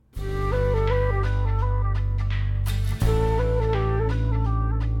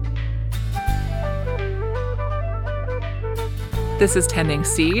This is Tending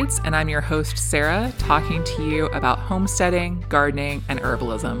Seeds, and I'm your host, Sarah, talking to you about homesteading, gardening, and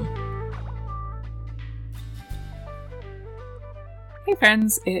herbalism. Hey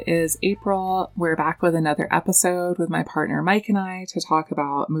friends, it is April. We're back with another episode with my partner Mike and I to talk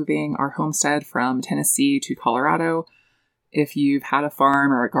about moving our homestead from Tennessee to Colorado. If you've had a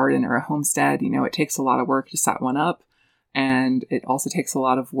farm or a garden or a homestead, you know it takes a lot of work to set one up, and it also takes a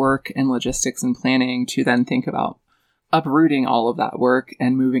lot of work and logistics and planning to then think about uprooting all of that work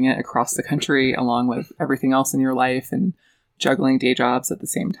and moving it across the country along with everything else in your life and juggling day jobs at the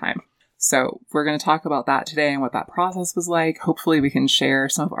same time. So we're going to talk about that today and what that process was like. Hopefully we can share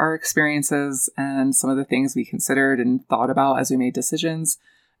some of our experiences and some of the things we considered and thought about as we made decisions.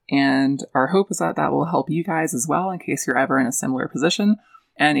 And our hope is that that will help you guys as well in case you're ever in a similar position.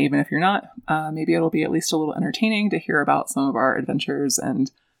 And even if you're not, maybe it'll be at least a little entertaining to hear about some of our adventures and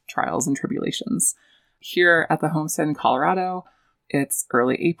trials and tribulations. Here at the homestead in Colorado, it's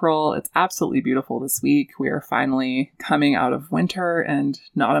early April. It's absolutely beautiful this week. We are finally coming out of winter and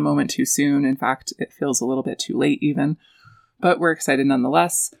not a moment too soon. In fact, it feels a little bit too late even, but we're excited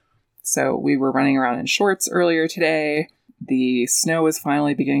nonetheless. So we were running around in shorts earlier today. The snow is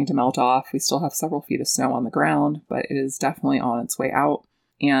finally beginning to melt off. We still have several feet of snow on the ground, but it is definitely on its way out.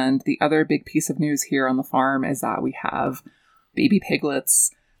 And the other big piece of news here on the farm is that we have baby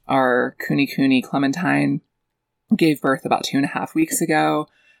piglets. Our Kuni Clementine gave birth about 2.5 weeks ago.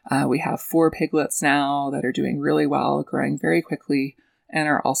 We have 4 piglets now that are doing really well, growing very quickly, and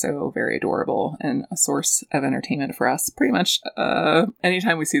are also very adorable and a source of entertainment for us. Pretty much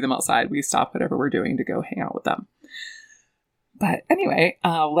anytime we see them outside, we stop whatever we're doing to go hang out with them. But anyway,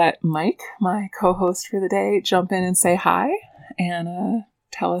 I'll let Mike, my co-host for the day, jump in and say hi and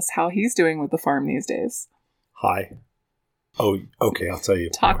tell us how he's doing with the farm these days. Hi. Oh, okay. I'll tell you.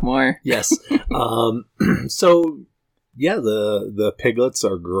 Talk more. Yes. So, yeah, the piglets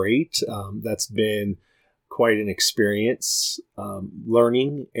are great. That's been quite an experience,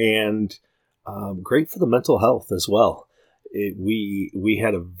 learning, and great for the mental health as well. We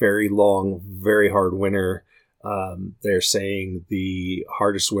had a very long, very hard winter. They're saying the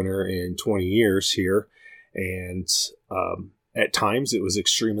hardest winter in 20 years here, and at times it was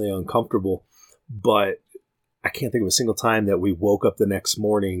extremely uncomfortable, but I can't think of a single time that we woke up the next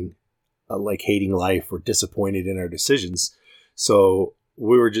morning like hating life or disappointed in our decisions. So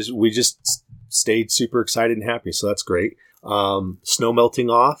we just stayed super excited and happy. So that's great. Snow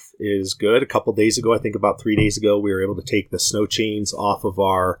melting off is good. A couple days ago, I think about 3 days ago, we were able to take the snow chains off of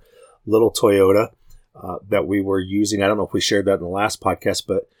our little Toyota that we were using. I don't know if we shared that in the last podcast,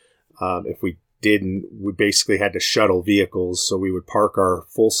 but if we didn't, we basically had to shuttle vehicles. So we would park our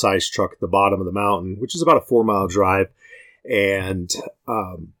full-size truck at the bottom of the mountain, which is about a 4-mile drive, and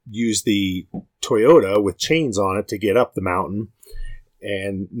use the Toyota with chains on it to get up the mountain.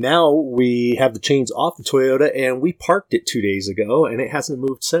 And now we have the chains off the Toyota, and we parked it 2 days ago, and it hasn't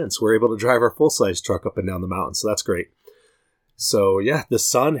moved since. We're able to drive our full-size truck up and down the mountain, so that's great. So yeah, the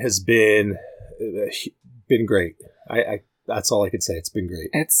sun has been great. That's all I could say. It's been great.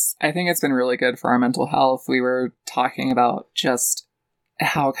 I think it's been really good for our mental health. We were talking about just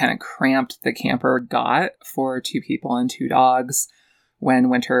how kind of cramped the camper got for 2 people and 2 dogs when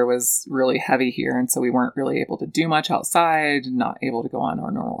winter was really heavy here. And so we weren't really able to do much outside, not able to go on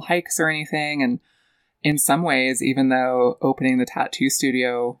our normal hikes or anything. And in some ways, even though opening the tattoo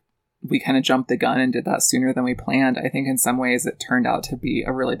studio, we kind of jumped the gun and did that sooner than we planned, I think in some ways it turned out to be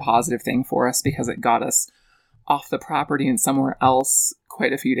a really positive thing for us because it got us off the property and somewhere else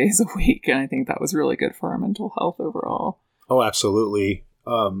quite a few days a week. And I think that was really good for our mental health overall. Oh, absolutely.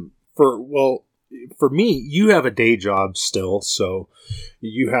 For me, you have a day job still. So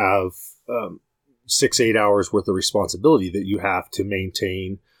you have 6-8 hours worth of responsibility that you have to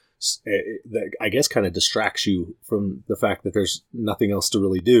maintain. That I guess kind of distracts you from the fact that there's nothing else to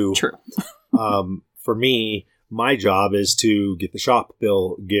really do. True. For me, my job is to get the shop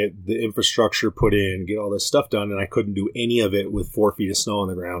built, get the infrastructure put in, get all this stuff done, and I couldn't do any of it with 4 feet of snow on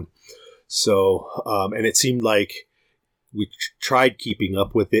the ground. So, and it seemed like we tried keeping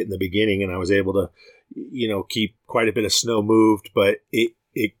up with it in the beginning, and I was able to, keep quite a bit of snow moved, but it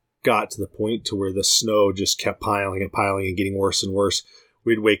got to the point to where the snow just kept piling and getting worse and worse.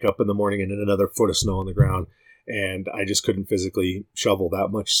 We'd wake up in the morning and another foot of snow on the ground, and I just couldn't physically shovel that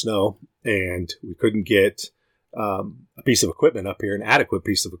much snow, and we couldn't get a piece of equipment up here, an adequate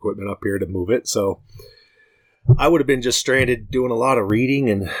piece of equipment up here to move it. So I would have been just stranded doing a lot of reading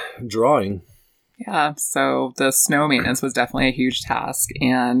and drawing. Yeah, so the snow maintenance was definitely a huge task.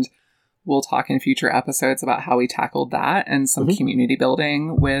 And we'll talk in future episodes about how we tackled that and some community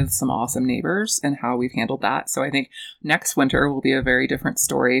building with some awesome neighbors and how we've handled that. So I think next winter will be a very different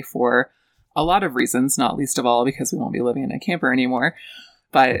story for a lot of reasons, not least of all because we won't be living in a camper anymore.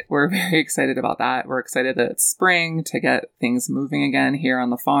 But we're very excited about that. We're excited that it's spring to get things moving again here on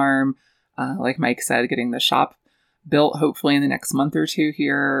the farm. Like Mike said, getting the shop built hopefully in the next month or two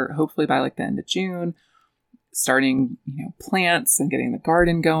here, hopefully by like the end of June. Starting, plants and getting the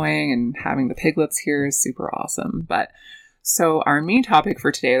garden going and having the piglets here is super awesome. But so our main topic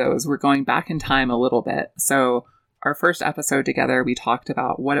for today, though, is we're going back in time a little bit. So our first episode together, we talked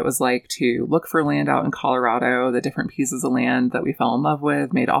about what it was like to look for land out in Colorado, the different pieces of land that we fell in love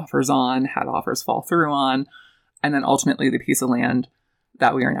with, made offers on, had offers fall through on, and then ultimately the piece of land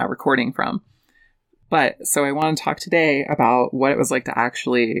that we are now recording from. But so I want to talk today about what it was like to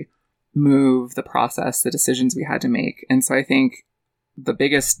actually move, the process, the decisions we had to make. And so I think the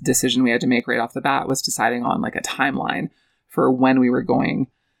biggest decision we had to make right off the bat was deciding on like a timeline for when we were going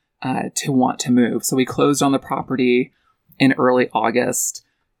to want to move. So we closed on the property in early August,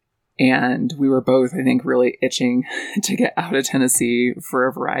 and we were both, I think, really itching to get out of Tennessee for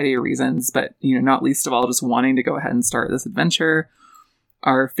a variety of reasons, but, not least of all, just wanting to go ahead and start this adventure.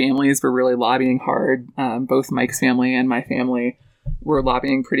 Our families were really lobbying hard. Both Mike's family and my family were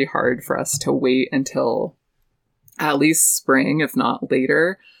lobbying pretty hard for us to wait until at least spring, if not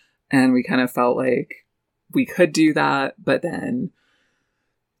later. And we kind of felt like we could do that, but then,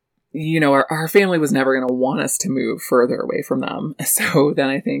 our family was never going to want us to move further away from them. So then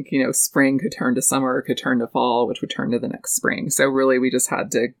I think, spring could turn to summer, could turn to fall, which would turn to the next spring. So really we just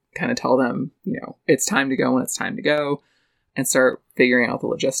had to kind of tell them, it's time to go when it's time to go and start figuring out the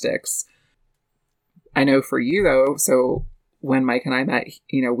logistics. I know for you though, so when Mike and I met,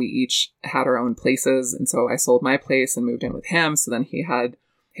 we each had our own places. And so I sold my place and moved in with him. So then he had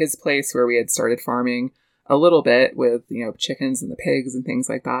his place where we had started farming a little bit with, chickens and the pigs and things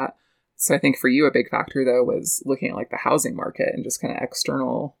like that. So I think for you, a big factor, though, was looking at like the housing market and just kind of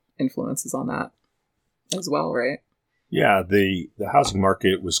external influences on that as well, right? Yeah, the housing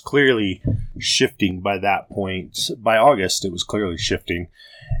market was clearly shifting by that point. By August, it was clearly shifting.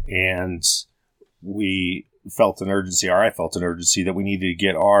 And we felt an urgency, or I felt an urgency, that we needed to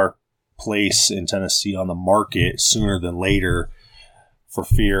get our place in Tennessee on the market sooner than later for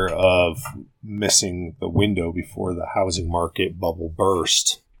fear of missing the window before the housing market bubble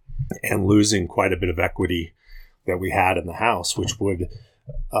burst and losing quite a bit of equity that we had in the house, which would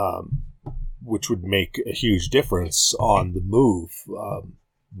make a huge difference on the move.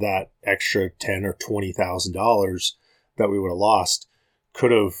 That extra $10,000 or $20,000 that we would have lost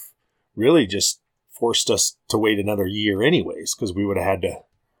could have really just forced us to wait another year anyways, because we would have had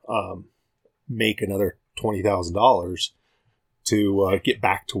to make another $20,000 to get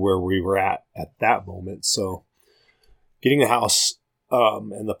back to where we were at that moment. So getting the house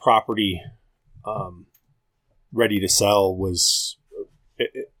and the property ready to sell was,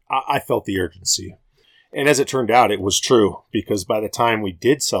 I felt the urgency. And as it turned out, it was true, because by the time we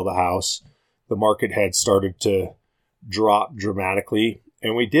did sell the house, the market had started to drop dramatically.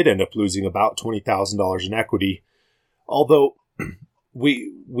 And we did end up losing about $20,000 in equity, although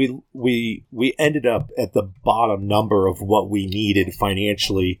we ended up at the bottom number of what we needed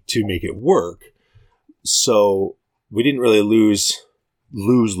financially to make it work. So we didn't really lose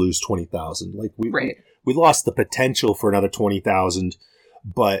 $20,000. Like we lost the potential for another $20,000,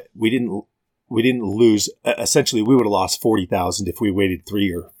 but we didn't lose. Essentially, we would have lost $40,000 if we waited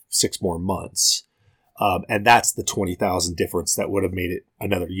 3 or 6 more months. And that's the $20,000 difference that would have made it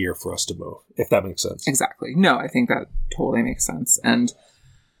another year for us to move, if that makes sense. Exactly. No, I think that totally makes sense. And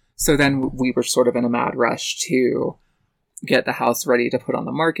so then we were sort of in a mad rush to get the house ready to put on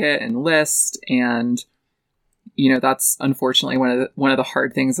the market and list. And, that's unfortunately one of the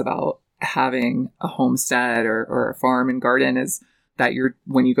hard things about having a homestead or a farm and garden is that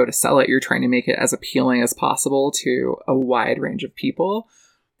when you go to sell it, you're trying to make it as appealing as possible to a wide range of people.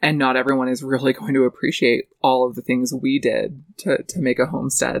 And not everyone is really going to appreciate all of the things we did to make a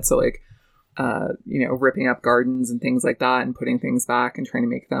homestead. So like, ripping up gardens and things like that and putting things back and trying to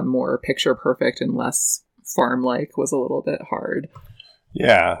make them more picture perfect and less farm-like was a little bit hard.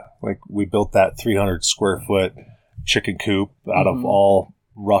 Yeah. Like we built that 300 square foot chicken coop out of all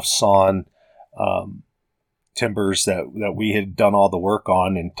rough sawn timbers that we had done all the work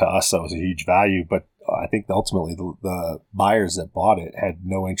on. And to us, that was a huge value. But I think ultimately the buyers that bought it had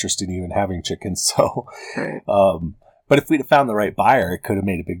no interest in even having chickens. So, right. But if we'd have found the right buyer, it could have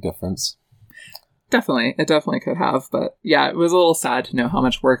made a big difference. Definitely. It definitely could have. But yeah, it was a little sad to know how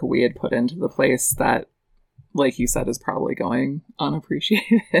much work we had put into the place that like you said, is probably going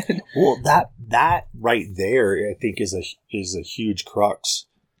unappreciated. Well, that right there, I think, is a huge crux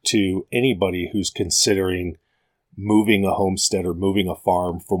to anybody who's considering moving a homestead or moving a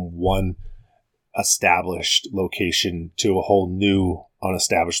farm from one established location to a whole new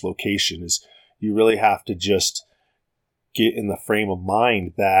unestablished location. Is you really have to just get in the frame of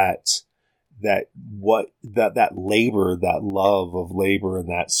mind that labor, that love of labor, and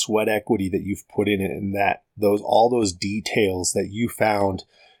that sweat equity that you've put in it, and that all those details that you found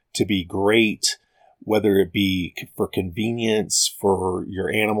to be great, whether it be for convenience for your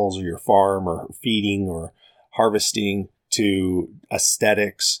animals or your farm or feeding or harvesting to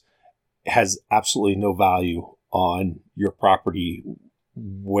aesthetics, has absolutely no value on your property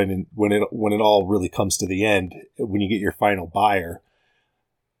when it all really comes to the end, when you get your final buyer.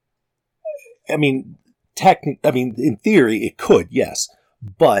 I mean, in theory, it could, yes.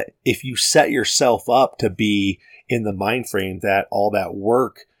 But if you set yourself up to be in the mind frame that all that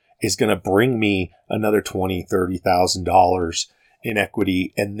work is going to bring me another $20,000, $30,000 in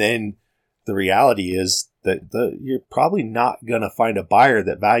equity, and then the reality is that you're probably not going to find a buyer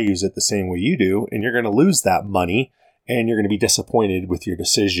that values it the same way you do, and you're going to lose that money, and you're going to be disappointed with your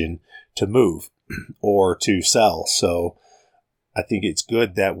decision to move or to sell. So I think it's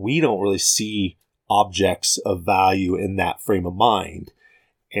good that we don't really see objects of value in that frame of mind,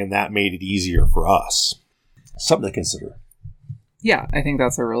 and that made it easier for us. Something to consider. Yeah, I think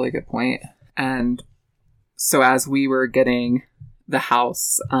that's a really good point. And so as we were getting the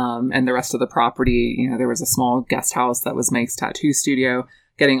house and the rest of the property, there was a small guest house that was Mike's tattoo studio,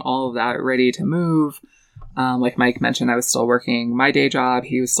 getting all of that ready to move. Like Mike mentioned, I was still working my day job.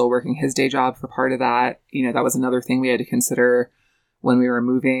 He was still working his day job for part of that. That was another thing we had to consider when we were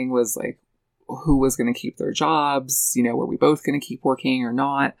moving, was like, who was going to keep their jobs? Were we both going to keep working or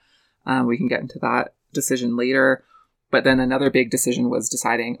not? We can get into that decision later. But then another big decision was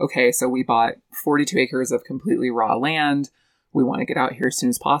deciding, okay, so we bought 42 acres of completely raw land. We want to get out here as soon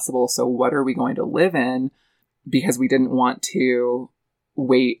as possible. So what are we going to live in? Because we didn't want to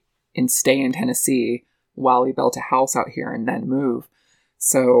wait and stay in Tennessee while we built a house out here and then move.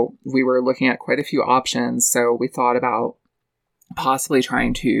 So we were looking at quite a few options. So we thought about possibly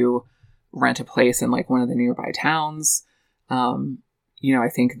trying to rent a place in like one of the nearby towns. I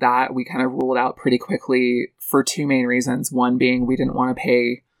think that we kind of ruled out pretty quickly for two main reasons. One being we didn't want to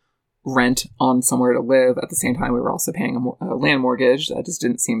pay rent on somewhere to live. At the same time, we were also paying a land mortgage. That just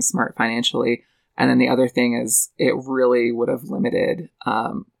didn't seem smart financially. And then the other thing is it really would have limited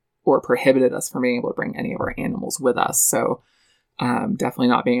or prohibited us from being able to bring any of our animals with us. So definitely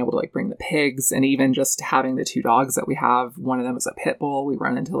not being able to like bring the pigs, and even just having the two dogs that we have. One of them is a pit bull. We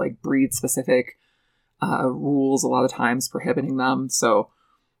run into like breed specific rules a lot of times prohibiting them. So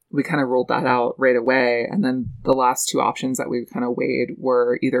we kind of ruled that out right away. And then the last two options that we kind of weighed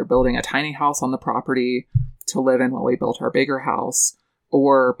were either building a tiny house on the property to live in while we built our bigger house,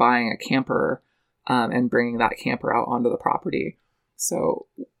 or buying a camper and bringing that camper out onto the property. So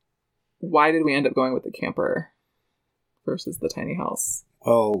why did we end up going with the camper versus the tiny house?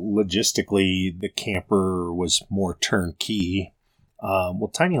 Well, logistically, the camper was more turnkey.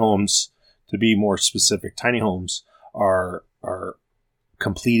 Tiny homes, to be more specific, tiny homes are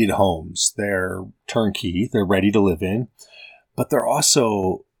completed homes. They're turnkey. They're ready to live in, but they're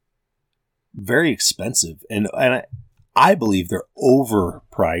also very expensive. And I believe they're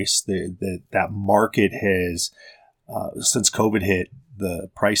overpriced. That market has, since COVID hit, the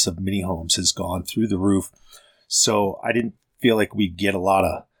price of mini homes has gone through the roof. So I didn't feel like we'd get a lot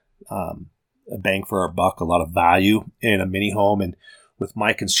of a bang for our buck, a lot of value in a mini home. And with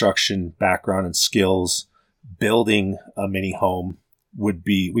my construction background and skills, building a mini home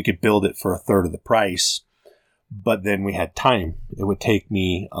we could build it for a third of the price, but then we had time. It would take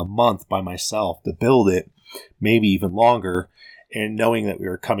me a month by myself to build it, maybe even longer. And knowing that we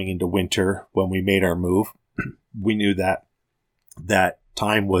were coming into winter when we made our move, we knew that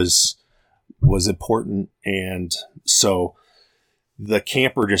time was important. And so the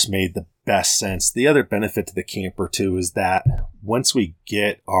camper just made the best sense. The other benefit to the camper too is that once we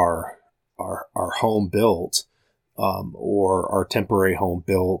get our home built, or our temporary home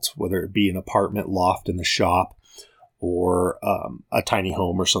built, whether it be an apartment loft in the shop or a tiny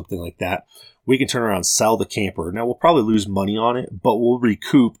home or something like that, we can turn around and sell the camper. Now we'll probably lose money on it, but we'll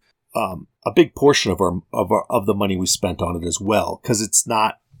recoup a big portion of the money we spent on it as well, because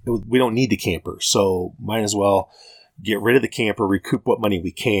we don't need the camper, so might as well get rid of the camper, recoup what money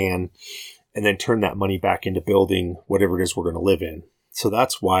we can, and then turn that money back into building whatever it is we're going to live in. So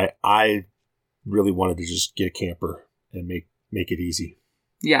that's why I really wanted to just get a camper and make it easy.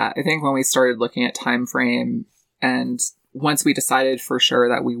 Yeah, I think when we started looking at time frame, and once we decided for sure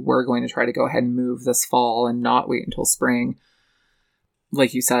that we were going to try to go ahead and move this fall and not wait until spring,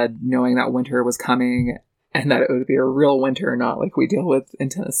 like you said, knowing that winter was coming and that it would be a real winter, not like we deal with in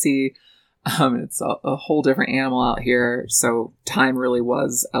Tennessee. It's a whole different animal out here. So time really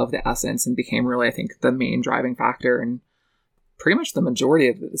was of the essence and became really, I think, the main driving factor and pretty much the majority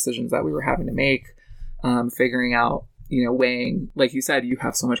of the decisions that we were having to make, figuring out, weighing, like you said, you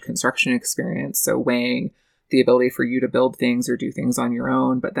have so much construction experience. So weighing the ability for you to build things or do things on your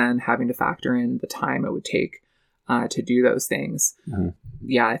own, but then having to factor in the time it would take to do those things. Mm-hmm.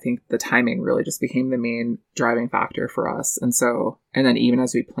 Yeah, I think the timing really just became the main driving factor for us. And then even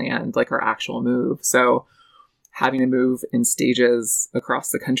as we planned like our actual move, so having to move in stages across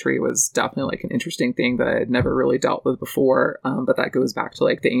the country was definitely like an interesting thing that I had never really dealt with before. But that goes back to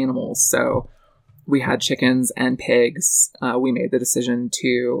like the animals. So we had chickens and pigs. We made the decision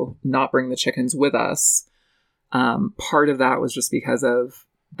to not bring the chickens with us. Part of that was just because of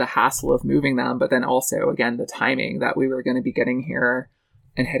the hassle of moving them, but then also, again, the timing that we were going to be getting here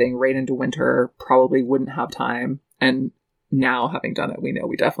and heading right into winter, probably wouldn't have time. And now, having done it, we know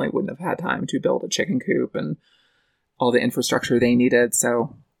we definitely wouldn't have had time to build a chicken coop and all the infrastructure they needed.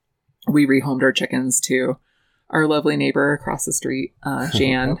 So we rehomed our chickens to our lovely neighbor across the street,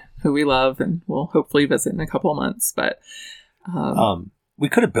 Jan, who we love and will hopefully visit in a couple of months. But we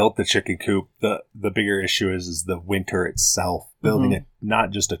could have built the chicken coop. The bigger issue is the winter itself. Building it, not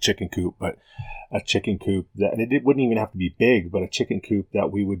just a chicken coop, but a chicken coop that, and it wouldn't even have to be big, but a chicken coop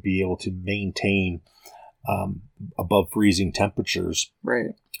that we would be able to maintain above freezing temperatures.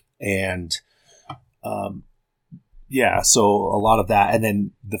 Right. And so a lot of that, and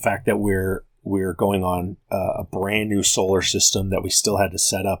then the fact that we're going on a brand new solar system that we still had to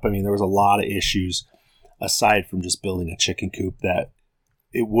set up. I mean, there was a lot of issues aside from just building a chicken coop that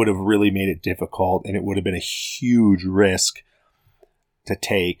it would have really made it difficult, and it would have been a huge risk to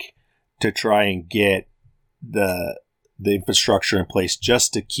take to try and get the infrastructure in place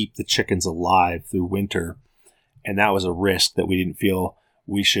just to keep the chickens alive through winter. And that was a risk that we didn't feel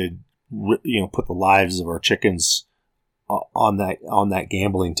we should, put the lives of our chickens on that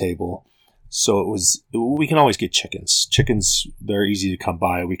gambling table. So we can always get chickens. Chickens, they're easy to come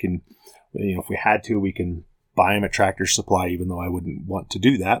by. We can, if we had to, we can buy them at Tractor Supply, even though I wouldn't want to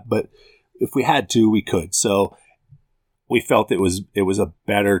do that. But if we had to, we could. So we felt it was a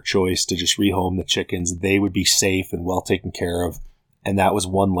better choice to just rehome the chickens. They would be safe and well taken care of. And that was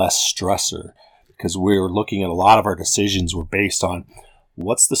one less stressor, because we were looking at a lot of our decisions were based on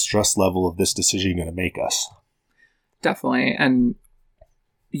what's the stress level of this decision going to make us. Definitely. And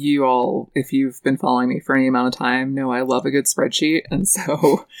you all, if you've been following me for any amount of time, know I love a good spreadsheet. And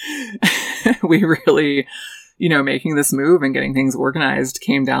so we really, making this move and getting things organized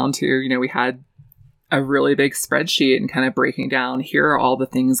came down to, we had a really big spreadsheet and kind of breaking down, here are all the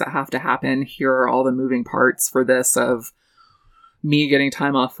things that have to happen. Here are all the moving parts for this, of me getting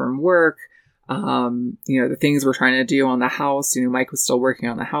time off from work. The things we're trying to do on the house. Mike was still working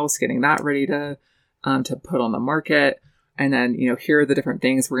on the house, getting that ready to put on the market. And then, here are the different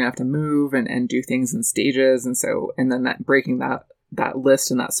things we're gonna have to move and do things in stages. And then that breaking that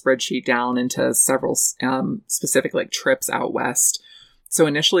list and that spreadsheet down into several specific like trips out west. So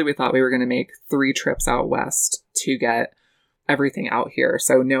initially we thought we were going to make 3 trips out west to get everything out here.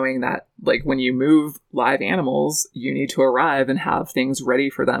 So knowing that like when you move live animals, you need to arrive and have things ready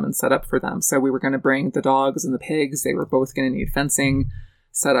for them and set up for them. So we were going to bring the dogs and the pigs. They were both going to need fencing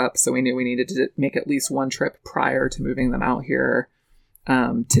set up. So we knew we needed to make at least one trip prior to moving them out here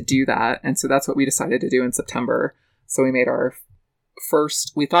to do that. And so that's what we decided to do in September. So we made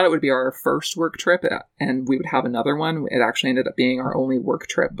we thought it would be our first work trip and we would have another one. It actually ended up being our only work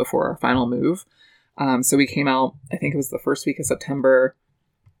trip before our final move. So we came out, I think it was the first week of September.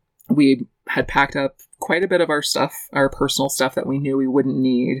 We had packed up quite a bit of our stuff, our personal stuff that we knew we wouldn't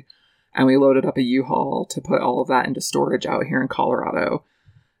need. And we loaded up a U-Haul to put all of that into storage out here in Colorado.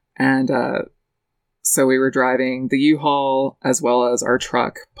 And so we were driving the U-Haul as well as our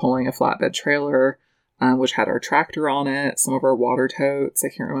truck, pulling a flatbed trailer, which had our tractor on it, some of our water totes. I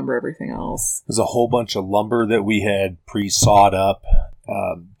can't remember everything else. There's a whole bunch of lumber that we had pre-sawed up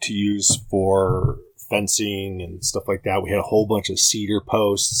to use for fencing and stuff like that. We had a whole bunch of cedar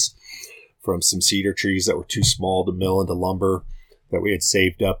posts from some cedar trees that were too small to mill into lumber that we had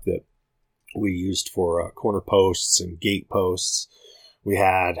saved up that we used for corner posts and gate posts. We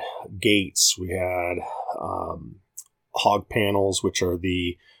had gates. We had hog panels, which are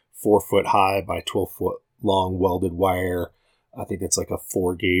the 4-foot high by 12-foot long welded wire. I think it's like a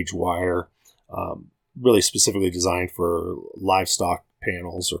 4-gauge wire, really specifically designed for livestock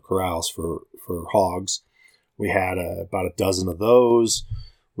panels or corrals for hogs. We had about a dozen of those.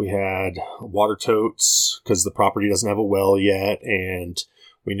 We had water totes because the property doesn't have a well yet, and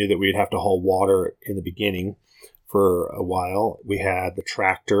we knew that we'd have to haul water in the beginning for a while. We had the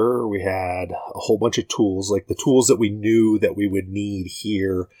tractor. We had a whole bunch of tools, like the tools that we knew that we would need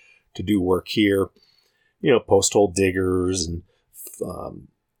here to do work here. Post hole diggers and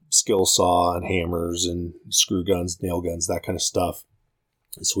skill saw and hammers and screw guns, nail guns, that kind of stuff.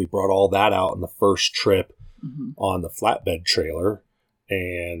 And so we brought all that out on the first trip on the flatbed trailer.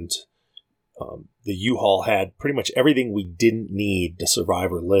 And the U-Haul had pretty much everything we didn't need to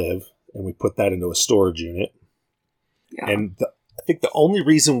survive or live. And we put that into a storage unit. Yeah. And I think the only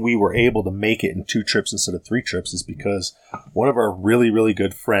reason we were able to make it in 2 trips instead of 3 trips is because one of our really, really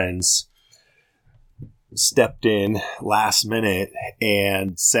good friends stepped in last minute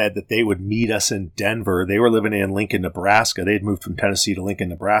and said that they would meet us in Denver. They were living in Lincoln, Nebraska. They had moved from Tennessee to Lincoln,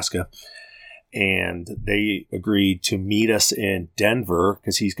 Nebraska. And they agreed to meet us in Denver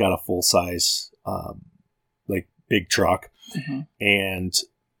because he's got a full-size, big truck, and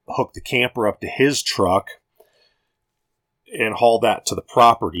hook the camper up to his truck and haul that to the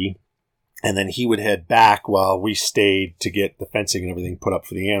property. And then he would head back while we stayed to get the fencing and everything put up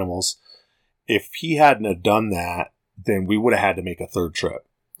for the animals. If he hadn't have done that, then we would have had to make a 3rd trip.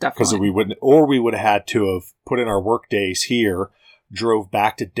 Definitely. Because we would have had to have put in our work days here, drove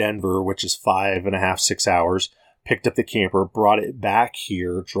back to Denver, which is 5.5, 6 hours, picked up the camper, brought it back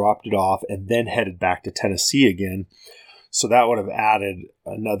here, dropped it off, and then headed back to Tennessee again. So that would have added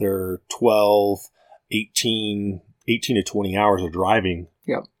another 12, 18 to 20 hours of driving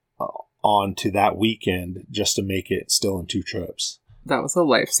on to that weekend just to make it still in 2 trips. That was a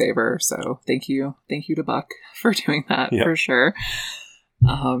lifesaver. So thank you to Buck for doing that for sure.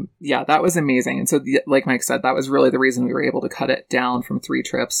 That was amazing. And so like Mike said, that was really the reason we were able to cut it down from 3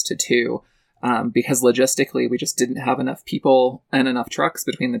 trips to 2, because logistically we just didn't have enough people and enough trucks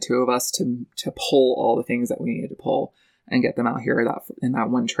between the 2 of us to pull all the things that we needed to pull and get them out here in that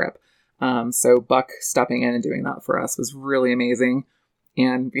 1 trip. So Buck stepping in and doing that for us was really amazing.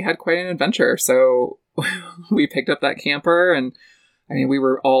 And we had quite an adventure. So we picked up that camper, and we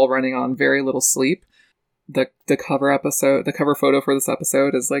were all running on very little sleep. The cover photo for this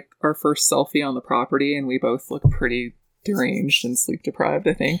episode is like our first selfie on the property, and we both look pretty deranged and sleep deprived,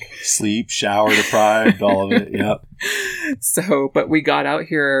 I think. Sleep, shower deprived, all of it. Yep. So, but we got out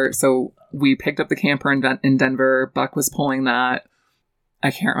here. So we picked up the camper in Denver. Buck was pulling that. I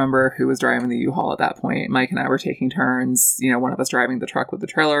can't remember who was driving the U-Haul at that point. Mike and I were taking turns. One of us driving the truck with the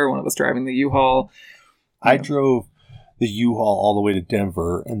trailer, one of us driving the U-Haul. I drove the U-Haul all the way to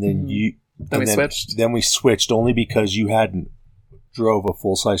Denver, and then switched. Then we switched only because you hadn't drove a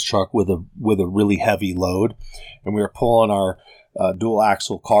full-size truck with a really heavy load, and we were pulling our dual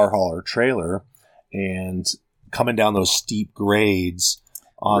axle car hauler trailer and coming down those steep grades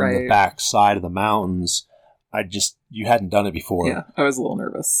on the back side of the mountains. You hadn't done it before. Yeah, I was a little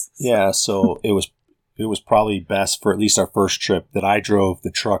nervous. Yeah, so it was probably best for at least our first trip that I drove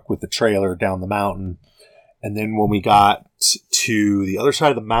the truck with the trailer down the mountain. And then when we got to the other side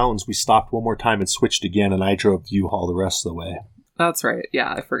of the mountains, we stopped one more time and switched again, and I drove the U-Haul the rest of the way. That's right.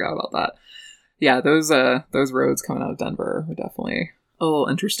 Yeah, I forgot about that. Yeah, those roads coming out of Denver were definitely a little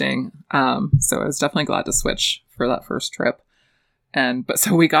interesting. So I was definitely glad to switch for that first trip.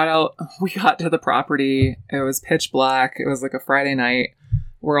 So we got to the property. It was pitch black. It was like a Friday night.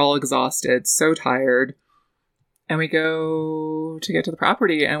 We're all exhausted, so tired. And we go to get to the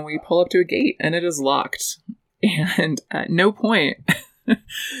property, and we pull up to a gate, and it is locked. And at no point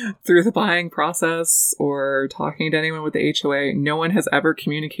through the buying process or talking to anyone with the HOA, no one has ever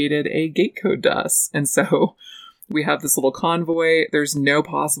communicated a gate code to us. And so we have this little convoy. There's no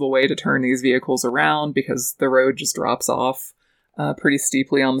possible way to turn these vehicles around because the road just drops off pretty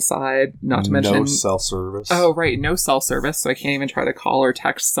steeply on the side. Not to mention... No cell service. Oh, right. No cell service. So I can't even try to call or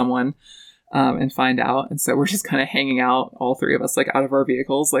text someone and find out. And so we're just kind of hanging out, all 3 of us, like out of our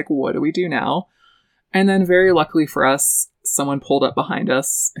vehicles. Like, what do we do now? And then very luckily for us, someone pulled up behind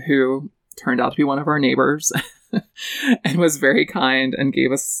us who turned out to be one of our neighbors and was very kind and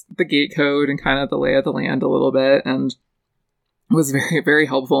gave us the gate code and kind of the lay of the land a little bit, and was very, very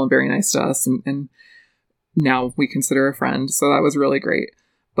helpful and very nice to us. And now we consider a friend. So that was really great,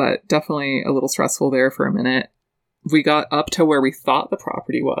 but definitely a little stressful there for a minute. We got up to where we thought the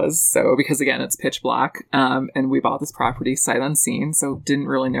property was. So because again, it's pitch black, and we bought this property sight unseen. So didn't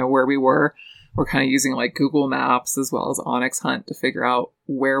really know where we were. We're kind of using like Google Maps as well as Onyx Hunt to figure out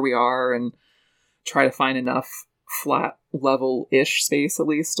where we are and try to find enough flat level-ish space at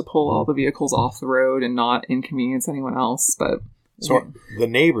least to pull all the vehicles off the road and not inconvenience anyone else. But So the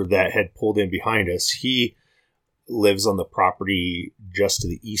neighbor that had pulled in behind us, he lives on the property just to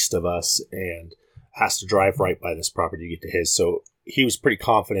the east of us and has to drive right by this property to get to his. So he was pretty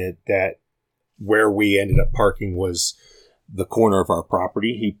confident that where we ended up parking was the corner of our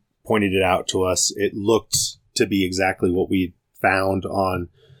property. He pointed it out to us. It looked to be exactly what we found on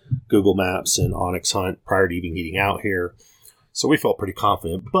Google Maps and Onyx Hunt prior to even getting out here. So we felt pretty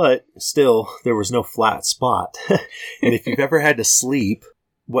confident, but still there was no flat spot. And if you've ever had to sleep,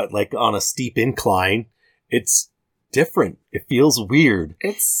 like on a steep incline, it's different. It feels weird.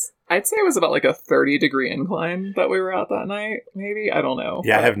 I'd say it was about like a 30-degree incline that we were at that night, maybe. I don't know.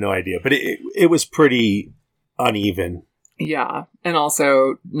 Yeah, I have no idea. But it was pretty uneven. Yeah. And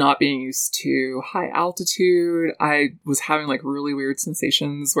also not being used to high altitude, I was having like really weird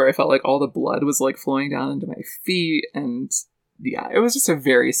sensations where I felt like all the blood was like flowing down into my feet. And yeah, it was just a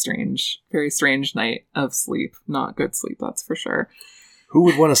very strange night of sleep. Not good sleep, that's for sure. Who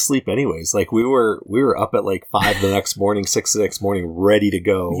would want to sleep anyways? Like we were up at like 5 the next morning, 6 the next morning, ready to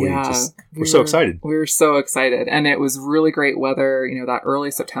go. Yeah, we're so excited. We were so excited. And it was really great weather. That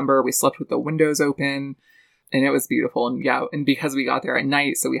early September, we slept with the windows open and it was beautiful. And yeah, and because we got there at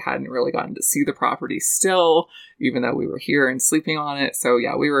night, so we hadn't really gotten to see the property still, even though we were here and sleeping on it. So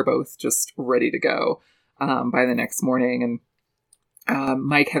yeah, we were both just ready to go by the next morning. And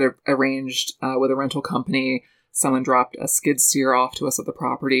Mike had arranged with a rental company. Someone dropped a skid steer off to us at the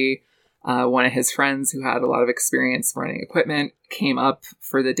property. One of his friends who had a lot of experience running equipment came up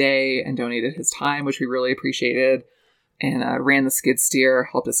for the day and donated his time, which we really appreciated, and ran the skid steer,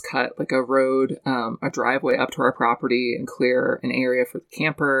 helped us cut like a road, a driveway up to our property and clear an area for the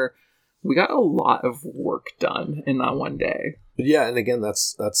camper. We got a lot of work done in that one day. Yeah, and again,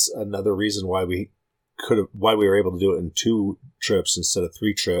 that's another reason why we were able to do it in 2 trips instead of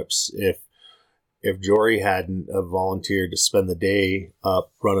 3 trips. If Jory hadn't volunteered to spend the day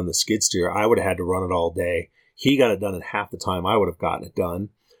up running the skid steer, I would have had to run it all day. He got it done in half the time I would have gotten it done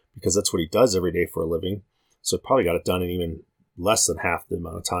because that's what he does every day for a living. So probably got it done in even less than half the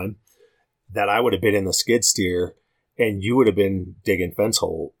amount of time that I would have been in the skid steer and you would have been digging post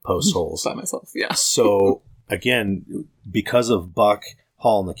holes. By myself, yeah. So again, because of Buck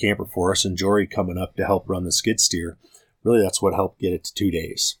hauling the camper for us and Jory coming up to help run the skid steer, really that's what helped get it to 2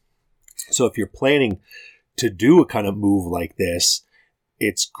 days. So if you're planning to do a kind of move like this,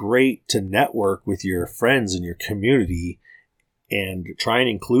 it's great to network with your friends and your community and try and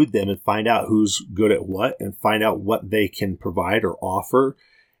include them and find out who's good at what and find out what they can provide or offer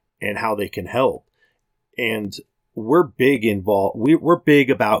and how they can help. And we're big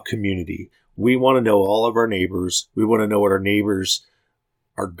about community. We want to know all of our neighbors. We want to know what our neighbors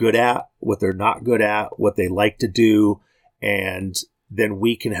are good at, what they're not good at, what they like to do, and then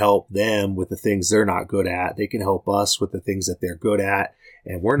we can help them with the things they're not good at. They can help us with the things that they're good at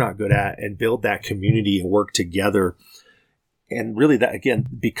and we're not good at, and build that community and work together. And really that, again,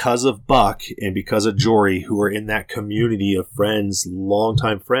 because of Buck and because of Jory, who are in that community of friends,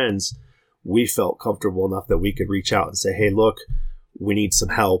 longtime friends, we felt comfortable enough that we could reach out and say, hey, look, we need some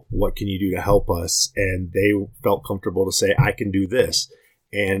help. What can you do to help us? And they felt comfortable to say, I can do this.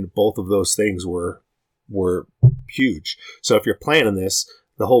 And both of those things were huge. So if you're planning this,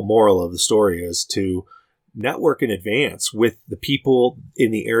 the whole moral of the story is to network in advance with the people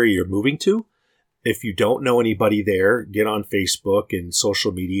in the area you're moving to. If you don't know anybody there, get on Facebook and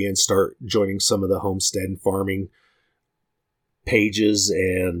social media and start joining some of the homestead and farming pages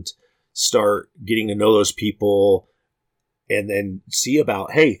and start getting to know those people, and then see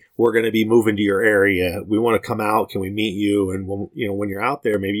about, hey, we're going to be moving to your area. We want to come out. Can we meet you? And when you're out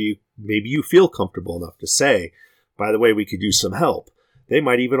there, maybe you feel comfortable enough to say, by the way, we could use some help. They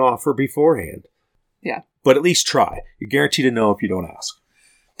might even offer beforehand. Yeah. But at least try. You're guaranteed to know if you don't ask.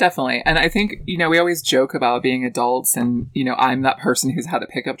 Definitely. And I think, we always joke about being adults and, I'm that person who's had a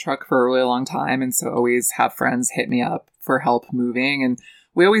pickup truck for a really long time. And so always have friends hit me up for help moving. And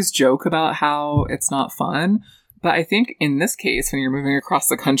we always joke about how it's not fun. But I think in this case, when you're moving across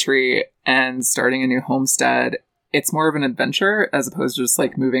the country and starting a new homestead, it's more of an adventure as opposed to just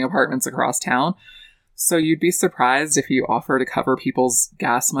like moving apartments across town. So you'd be surprised if you offer to cover people's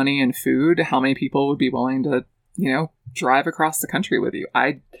gas money and food, how many people would be willing to, drive across the country with you.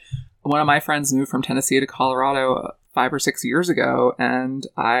 One of my friends moved from Tennessee to Colorado 5 or 6 years ago, and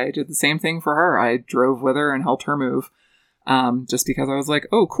I did the same thing for her. I drove with her and helped her move. Just because I was like,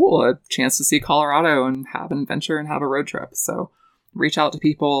 oh, cool, a chance to see Colorado and have an adventure and have a road trip. So reach out to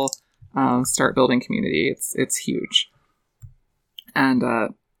people, start building community. It's huge. And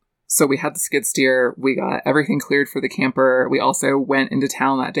so we had the skid steer. We got everything cleared for the camper. We also went into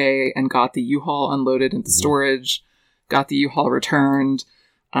town that day and got the U-Haul unloaded into storage, got the U-Haul returned.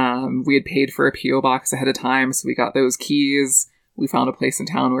 We had paid for a P.O. box ahead of time, so we got those keys. We found a place in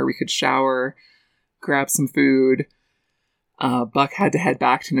town where we could shower, grab some food. Buck had to head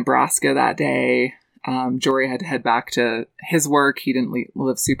back to Nebraska that day. Jory had to head back to his work. He didn't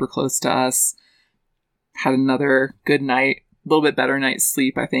live super close to us. Had another good night, a little bit better night's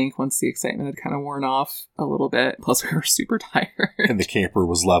sleep, I think, once the excitement had kind of worn off a little bit. Plus, we were super tired. And the camper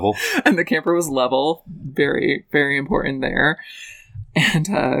was level. Very, very important there. And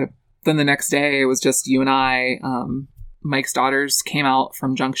then the next day, it was just you and I. Mike's daughters came out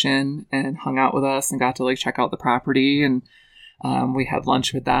from Junction and hung out with us and got to check out the property. And we had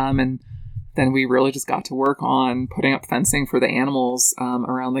lunch with them. And then we really just got to work on putting up fencing for the animals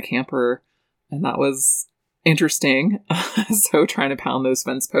around the camper. And that was interesting. So trying to pound those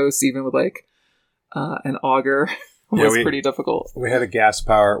fence posts, even with an auger, was pretty difficult. We have a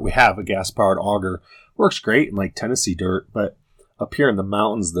gas-powered auger. Works great in Tennessee dirt, but up here in the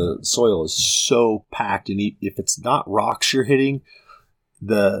mountains, the soil is so packed, and if it's not rocks you're hitting,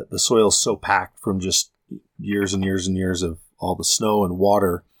 the soil is so packed from just years and years and years of all the snow and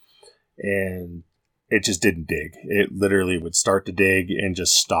water, and it just didn't dig. It literally would start to dig and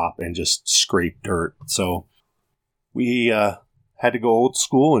just stop and just scrape dirt. So we had to go old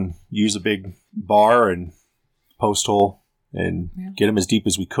school and use a big bar and post hole and get them as deep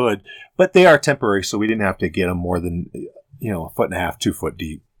as we could. But they are temporary, so we didn't have to get them more than a 1.5 feet, 2 foot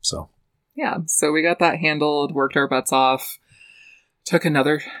deep. So so we got that handled, worked our butts off, took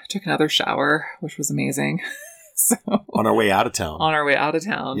another shower, which was amazing. So on our way out of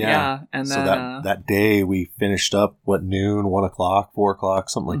town. Yeah. And then so that day we finished up noon, 1 o'clock, 4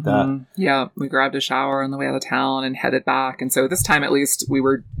 o'clock, something like that. Yeah, we grabbed a shower on the way out of town and headed back. And so this time at least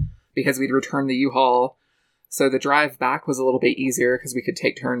because we'd returned the U-Haul, so the drive back was a little bit easier because we could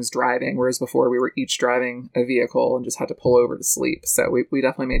take turns driving, whereas before we were each driving a vehicle and just had to pull over to sleep. So we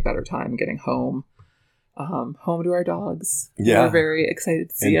definitely made better time getting home. Home to our dogs. Yeah. We're very excited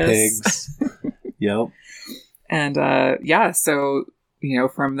to see and us. Pigs. Yep. And so,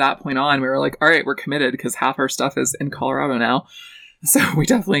 from that point on, we were like, all right, we're committed because half our stuff is in Colorado now. So we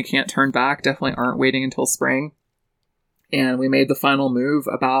definitely can't turn back, definitely aren't waiting until spring. And we made the final move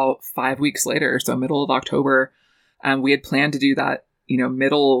about 5 weeks later, so middle of October. And we had planned to do that,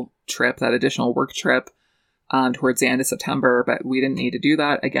 middle trip, that additional work trip towards the end of September, but we didn't need to do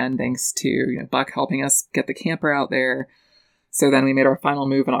that, again, thanks to Buck helping us get the camper out there. So then we made our final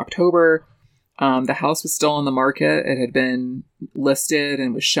move in October. The house was still on the market. It had been listed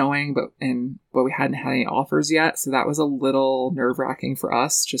and was showing, but we hadn't had any offers yet. So that was a little nerve-wracking for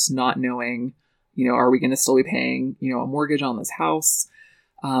us, just not knowing, are we going to still be paying, a mortgage on this house,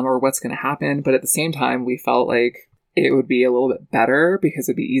 or what's going to happen? But at the same time, we felt like it would be a little bit better because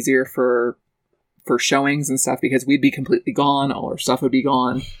it'd be easier for showings and stuff because we'd be completely gone. All our stuff would be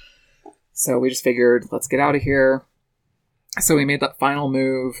gone. So we just figured, let's get out of here. So we made that final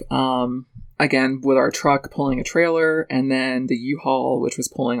move. Again, with our truck pulling a trailer, and then the U-Haul, which was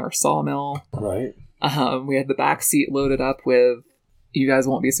pulling our sawmill. Right. We had the back seat loaded up with, you guys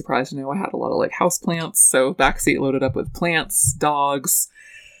won't be surprised to know I had a lot of house plants. So back seat loaded up with plants, dogs.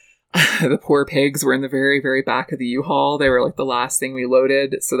 The poor pigs were in the very, very back of the U-Haul. They were the last thing we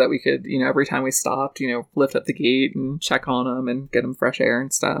loaded so that we could, every time we stopped, lift up the gate and check on them and get them fresh air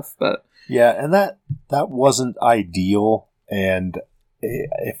and stuff. But yeah, and that wasn't ideal. And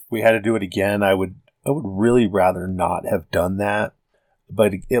if we had to do it again, I would really rather not have done that.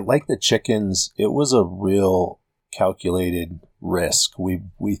 But like the chickens, it was a real calculated risk. We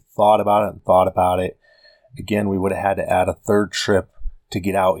thought about it. Again, we would have had to add a third trip to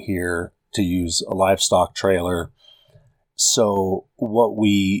get out here to use a livestock trailer. So what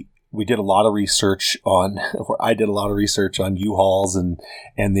we did a lot of research on, or I did a lot of research on U-Hauls and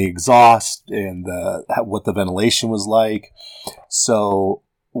the exhaust and what the ventilation was like. So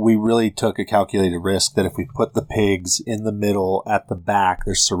we really took a calculated risk that if we put the pigs in the middle at the back,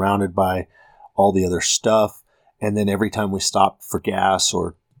 they're surrounded by all the other stuff. And then every time we stopped for gas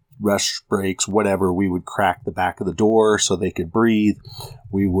or rest breaks, whatever, we would crack the back of the door so they could breathe.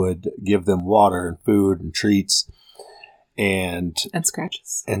 We would give them water and food and treats. And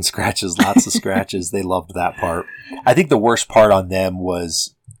scratches. Lots of scratches. They loved that part. I think the worst part on them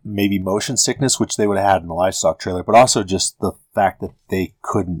was maybe motion sickness, which they would have had in the livestock trailer, but also just the fact that they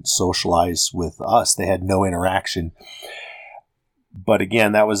couldn't socialize with us. They had no interaction. But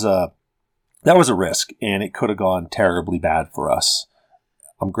again, that was a risk, and it could have gone terribly bad for us.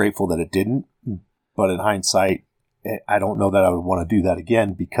 I'm grateful that it didn't, but in hindsight, I don't know that I would want to do that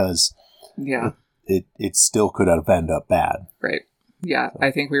again because it still could have ended up bad. Right. Yeah,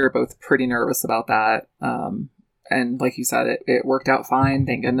 I think we were both pretty nervous about that. And like you said, it worked out fine,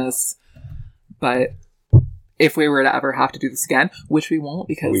 thank goodness. But if we were to ever have to do this again, which we won't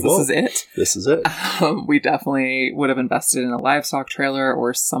because This is it. We definitely would have invested in a livestock trailer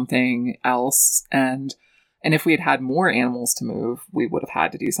or something else. And if we had had more animals to move, we would have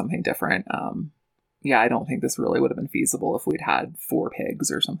had to do something different. I don't think this really would have been feasible if we'd had 4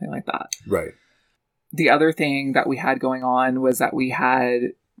 pigs or something like that. Right. The other thing that we had going on was that we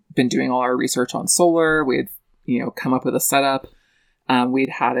had been doing all our research on solar. We had, come up with a setup. We'd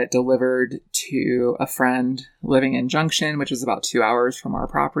had it delivered to a friend living in Junction, which is about 2 hours from our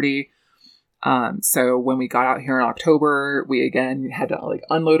property. So when we got out here in October, we again had to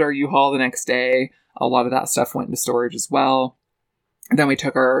unload our U-Haul the next day. A lot of that stuff went into storage as well. And then we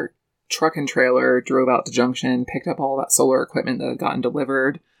took our truck and trailer, drove out to Junction, picked up all that solar equipment that had gotten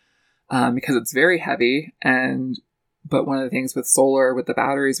delivered because it's very heavy. But one of the things with solar, with the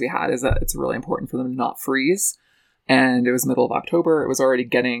batteries we had, is that it's really important for them to not freeze. And it was middle of October. It was already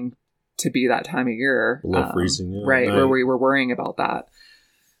getting to be that time of year. Below freezing. Right, where we were worrying about that.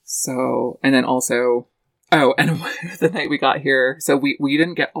 So, and then also, and the night we got here, so we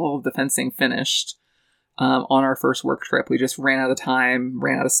didn't get all of the fencing finished on our first work trip. We just ran out of time,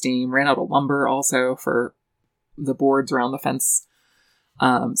 ran out of steam, ran out of lumber also for the boards around the fence.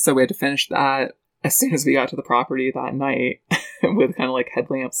 So we had to finish that as soon as we got to the property that night with kind of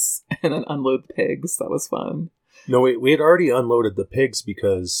headlamps and then unload the pigs. That was fun. No, we had already unloaded the pigs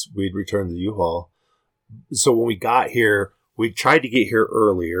because we'd returned the U-Haul. So when we got here, we tried to get here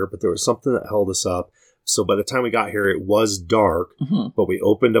earlier, but there was something that held us up. So by the time we got here, it was dark, but we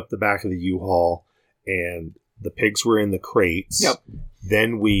opened up the back of the U-Haul and the pigs were in the crates. Yep.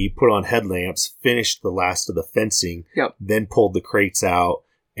 Then we put on headlamps, finished the last of the fencing, then pulled the crates out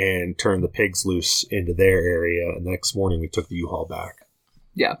and turned the pigs loose into their area. And the next morning we took the U-Haul back.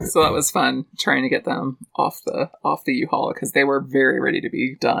 Yeah, so that was fun trying to get them off the U-Haul because they were very ready to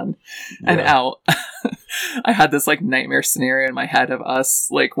be done and out. I had this nightmare scenario in my head of us,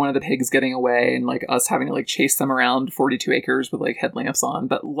 one of the pigs getting away and us having to chase them around 42 acres with headlamps on.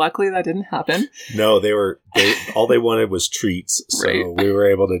 But luckily that didn't happen. No, they all they wanted was treats. So we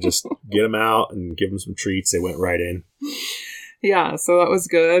were able to just get them out and give them some treats. They went right in. Yeah, so that was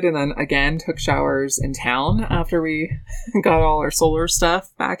good. And then again, took showers in town after we got all our solar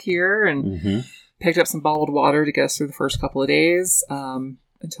stuff back here and picked up some bottled water to get us through the first couple of days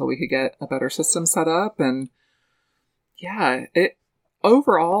until we could get a better system set up. And yeah,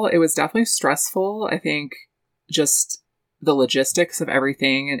 overall, it was definitely stressful. I think just the logistics of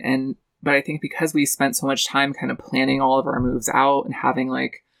everything. But I think because we spent so much time kind of planning all of our moves out and having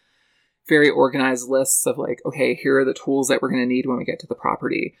very organized lists of okay, here are the tools that we're going to need when we get to the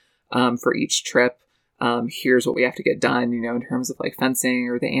property for each trip. Here's what we have to get done, in terms of fencing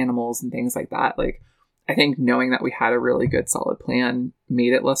or the animals and things like that. I think knowing that we had a really good solid plan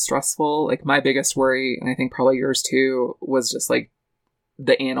made it less stressful. My biggest worry, and I think probably yours too, was just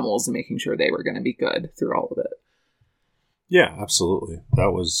the animals and making sure they were going to be good through all of it. Yeah, absolutely.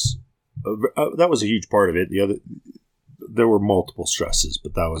 That was a huge part of it. There were multiple stresses,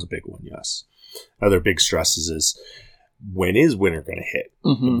 but that was a big one, yes. Other big stresses is, when is winter going to hit?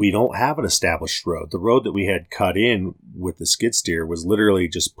 We don't have an established road. The road that we had cut in with the skid steer was literally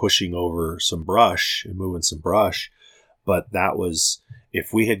just pushing over some brush and moving some brush. But that was, if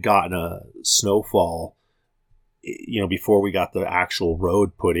we had gotten a snowfall, before we got the actual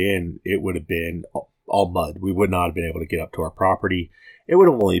road put in, it would have been all mud. We would not have been able to get up to our property. It would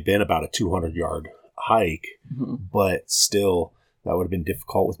have only been about a 200-yard hike, but still that would have been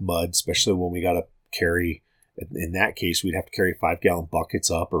difficult with mud, especially when we got to carry, in that case we'd have to carry 5-gallon buckets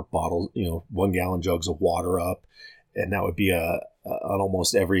up or bottles, 1-gallon jugs of water up, and that would be on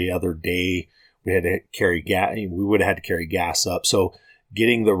almost every other day. We had to carry gas. We would have had to carry gas up. So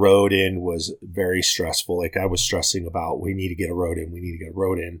getting the road in was very stressful. I was stressing about, we need to get a road in, and we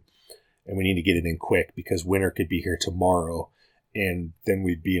need to get it in quick because winter could be here tomorrow, and then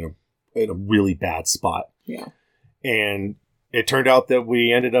we'd be in a really bad spot. Yeah. And it turned out that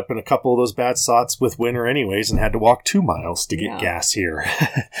we ended up in a couple of those bad spots with winter anyways and had to walk 2 miles to get gas here.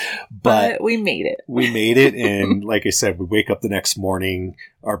 but we made it. We made it. And like I said, we wake up the next morning,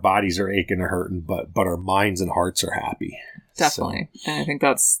 our bodies are aching and hurting, but our minds and hearts are happy. Definitely. So. And I think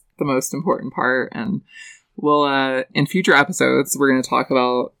that's the most important part. And we'll, in future episodes, we're going to talk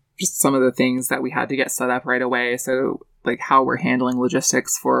about just some of the things that we had to get set up right away. So how we're handling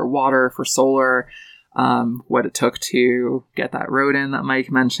logistics for water, for solar, what it took to get that road in that Mike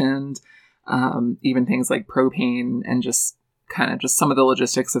mentioned, even things like propane and just some of the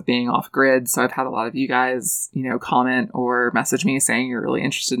logistics of being off grid. So I've had a lot of you guys, comment or message me saying you're really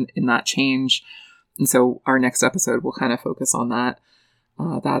interested in that change. And so our next episode will kind of focus on that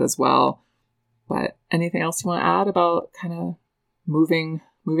as well. But anything else you want to add about kind of moving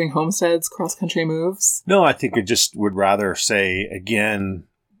homesteads, cross-country moves? No, I think I just would rather say, again,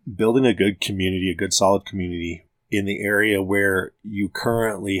 building a good community, a good solid community in the area where you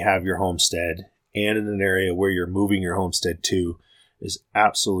currently have your homestead and in an area where you're moving your homestead to is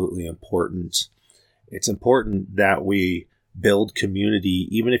absolutely important. It's important that we build community,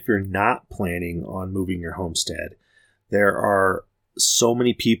 even if you're not planning on moving your homestead. There are so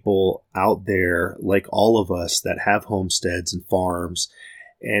many people out there, like all of us, that have homesteads and farms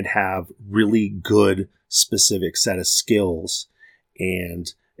and have really good specific set of skills. And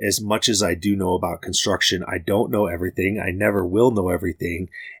as much as I do know about construction, I don't know everything. I never will know everything.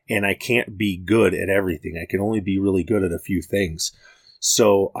 And I can't be good at everything. I can only be really good at a few things.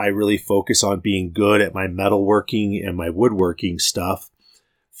 So I really focus on being good at my metalworking and my woodworking stuff,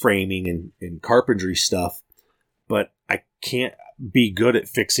 framing and carpentry stuff. But I can't be good at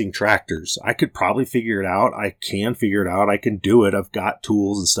fixing tractors. I could probably figure it out. I can figure it out. I can do it. I've got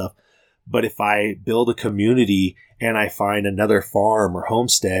tools and stuff. But if I build a community and I find another farm or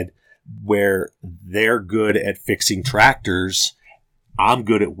homestead where they're good at fixing tractors, I'm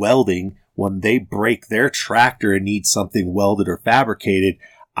good at welding. When they break their tractor and need something welded or fabricated,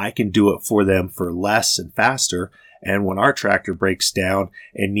 I can do it for them for less and faster. And when our tractor breaks down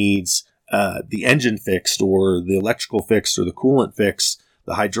and needs the engine fixed or the electrical fixed or the coolant fixed,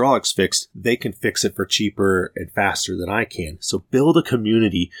 the hydraulics fixed, they can fix it for cheaper and faster than I can. So build a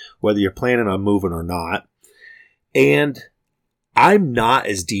community, whether you're planning on moving or not. And I'm not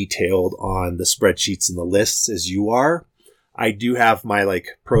as detailed on the spreadsheets and the lists as you are. I do have my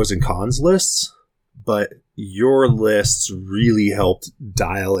pros and cons lists, but your lists really helped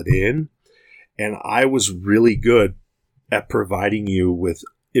dial it in. And I was really good at providing you with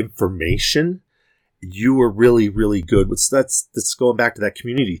information. You were really, really good with that's going back to that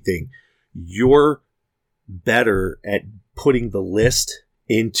community thing. You're better at putting the list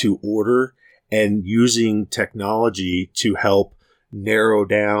into order and using technology to help narrow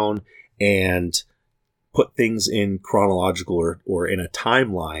down and put things in chronological or in a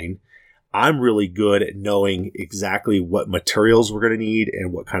timeline. I'm really good at knowing exactly what materials we're going to need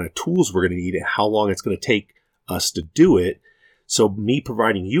and what kind of tools we're going to need and how long it's going to take us to do it. So me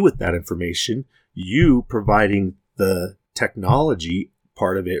providing you with that information, you providing the technology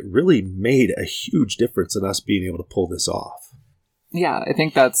part of it really made a huge difference in us being able to pull this off. Yeah, I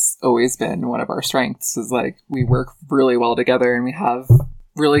think that's always been one of our strengths is we work really well together and we have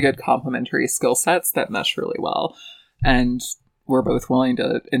really good complementary skill sets that mesh really well. And we're both willing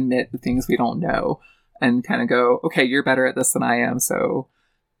to admit the things we don't know and kind of go, okay, you're better at this than I am. So,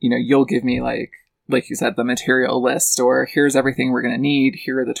 you'll give me like you said, the material list, or here's everything we're going to need.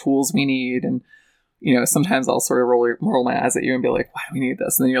 Here are the tools we need. And, sometimes I'll sort of roll my eyes at you and be like, why do we need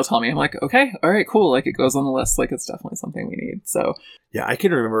this? And then you'll tell me, I'm like, okay, all right, cool. It goes on the list. It's definitely something we need. So yeah, I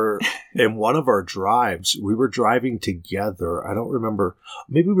can remember in one of our drives, we were driving together. I don't remember.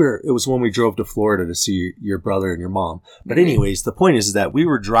 Maybe it was when we drove to Florida to see your brother and your mom. But anyways, the point is that we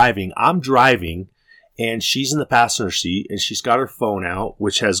were driving. I'm driving and she's in the passenger seat and she's got her phone out,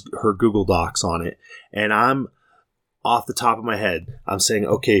 which has her Google Docs on it. And I'm off the top of my head, I'm saying,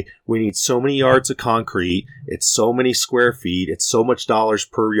 okay, we need so many yards of concrete. It's so many square feet. It's so much dollars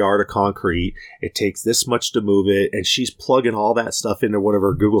per yard of concrete. It takes this much to move it. And she's plugging all that stuff into one of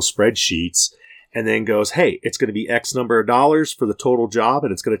her Google spreadsheets and then goes, hey, it's going to be X number of dollars for the total job.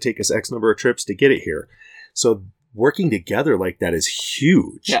 And it's going to take us X number of trips to get it here. So working together like that is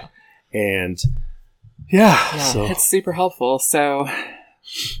huge. Yeah. And so it's super helpful. So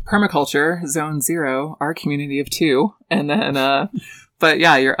permaculture, zone 0, our community of 2. And then, but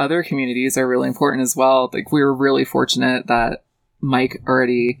yeah, your other communities are really important as well. We were really fortunate that Mike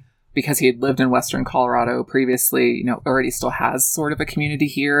already, because he had lived in Western Colorado previously, already still has sort of a community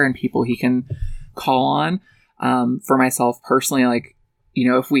here and people he can call on. For myself personally,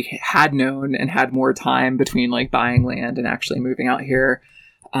 if we had known and had more time between buying land and actually moving out here,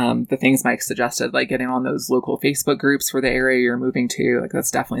 the things Mike suggested, getting on those local Facebook groups for the area you're moving to,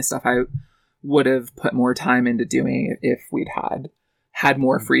 that's definitely stuff I would have put more time into doing if we'd had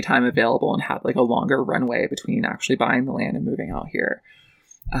more free time available and had a longer runway between actually buying the land and moving out here.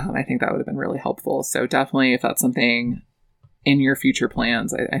 I think that would have been really helpful. So definitely, if that's something in your future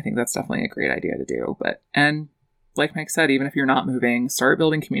plans, I think that's definitely a great idea to do. And like Mike said, even if you're not moving, start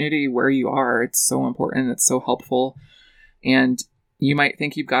building community where you are. It's so important. It's so helpful. And you might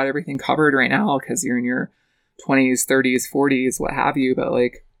think you've got everything covered right now because you're in your 20s, 30s, 40s, what have you. But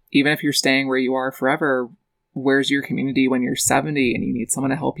even if you're staying where you are forever, where's your community when you're 70 and you need someone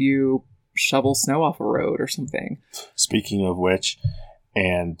to help you shovel snow off a road or something. Speaking of which,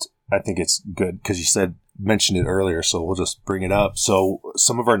 and I think it's good because you mentioned it earlier, so we'll just bring it up. So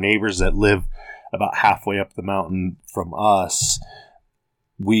some of our neighbors that live about halfway up the mountain from us,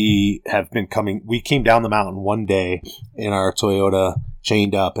 we came down the mountain one day in our Toyota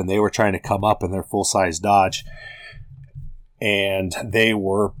chained up, and they were trying to come up in their full-size Dodge, and they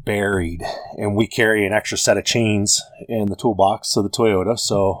were buried. And we carry an extra set of chains in the toolbox of the Toyota,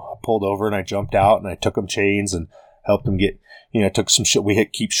 so I pulled over and I jumped out and I took them chains and helped them get, took some shit. We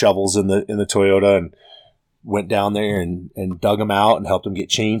keep shovels in the Toyota and went down there and dug them out and helped them get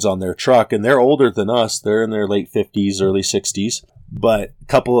chains on their truck. And they're older than us. They're in their late 50s, early 60s. But a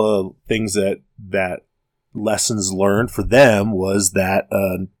couple of things that lessons learned for them was that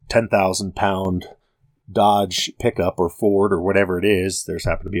a 10,000 pound Dodge pickup or Ford or whatever it is, there's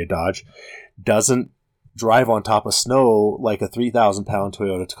happened to be a Dodge, doesn't drive on top of snow like a 3,000 pound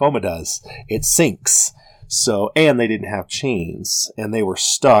Toyota Tacoma does. It sinks. So, and they didn't have chains, and they were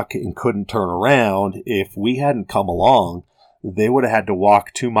stuck and couldn't turn around. If we hadn't come along, they would have had to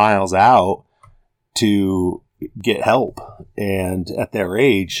walk 2 miles out to get help. And at their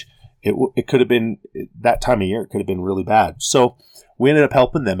age, it could have been, that time of year, it could have been really bad. So we ended up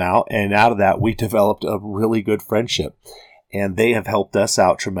helping them out, and out of that, we developed a really good friendship. And they have helped us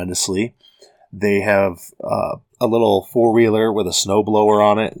out tremendously. They have a little four-wheeler with a snowblower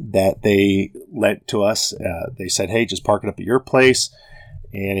on it that they lent to us. They said, hey, just park it up at your place.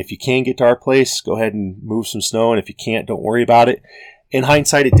 And if you can get to our place, go ahead and move some snow. And if you can't, don't worry about it. In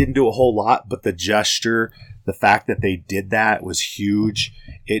hindsight, it didn't do a whole lot, but the gesture, the fact that they did that was huge.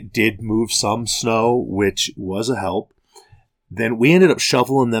 It did move some snow, which was a help. Then we ended up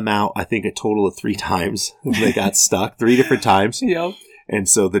shoveling them out, I think, a total of 3 times. They got stuck 3 different times. Yep. And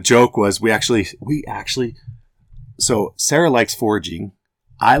so the joke was we actually, so Sarah likes foraging.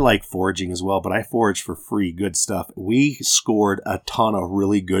 I like foraging as well, but I forage for free, good stuff. We scored a ton of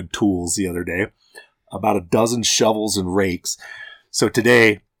really good tools the other day, about a dozen shovels and rakes. So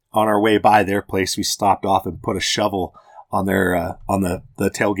today, on our way by their place, we stopped off and put a shovel on their on the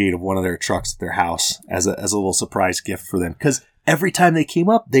tailgate of one of their trucks at their house as a little surprise gift for them. Because every time they came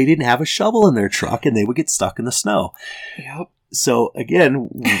up, they didn't have a shovel in their truck and they would get stuck in the snow. Yep. So again,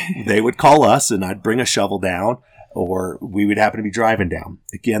 they would call us and I'd bring a shovel down, or we would happen to be driving down.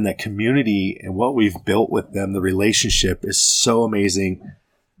 Again, that community and what we've built with them, the relationship is so amazing.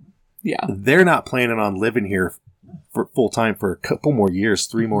 Yeah. They're not planning on living here for full time for a couple more years,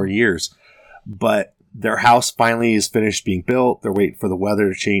 3 more years, but their house finally is finished being built. They're waiting for the weather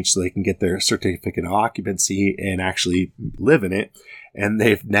to change so they can get their certificate of occupancy and actually live in it. And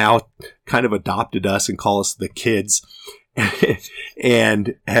they've now kind of adopted us and call us the kids.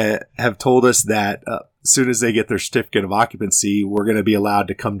 And have told us that as soon as they get their certificate of occupancy, we're going to be allowed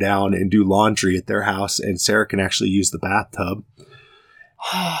to come down and do laundry at their house, and Sarah can actually use the bathtub.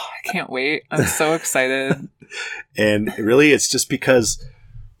 I can't wait. I'm so excited. And really, it's just because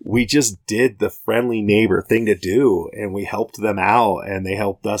we just did the friendly neighbor thing to do, and we helped them out, and they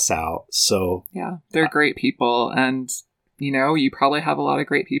helped us out. So yeah, they're great people, and you probably have a lot of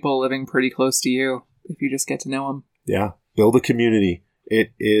great people living pretty close to you if you just get to know them. Yeah. Build a community.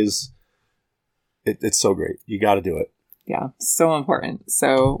 It's so great. You got to do it. Yeah, so important.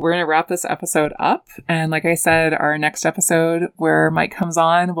 So we're going to wrap this episode up. And like I said, our next episode where Mike comes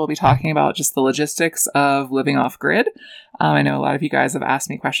on, we'll be talking about just the logistics of living off grid. I know a lot of you guys have asked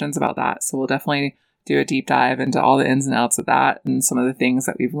me questions about that. So we'll definitely do a deep dive into all the ins and outs of that and some of the things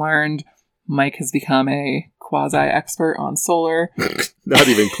that we've learned. Mike has become a quasi-expert on solar. Not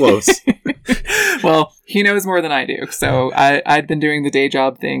even close. Well, he knows more than I do. So I'd been doing the day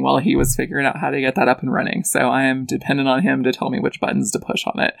job thing while he was figuring out how to get that up and running. So I am dependent on him to tell me which buttons to push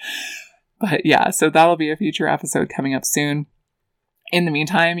on it. But yeah, so that'll be a future episode coming up soon. In the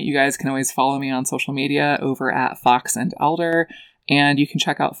meantime, you guys can always follow me on social media over at Fox and Elder. And you can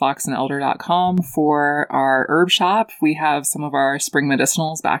check out foxandelder.com for our herb shop. We have some of our spring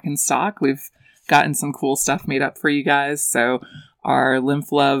medicinals back in stock. We've gotten some cool stuff made up for you guys. So our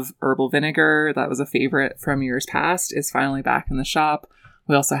Lymph Love herbal vinegar, that was a favorite from years past, is finally back in the shop.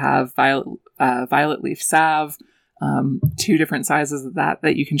 We also have violet leaf salve, 2 different sizes of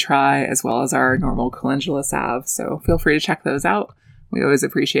that you can try, as well as our normal calendula salve. So feel free to check those out. We always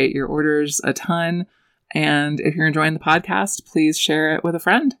appreciate your orders a ton. And if you're enjoying the podcast, please share it with a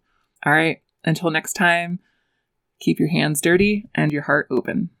friend. All right, until next time, keep your hands dirty and your heart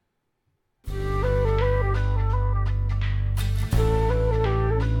open.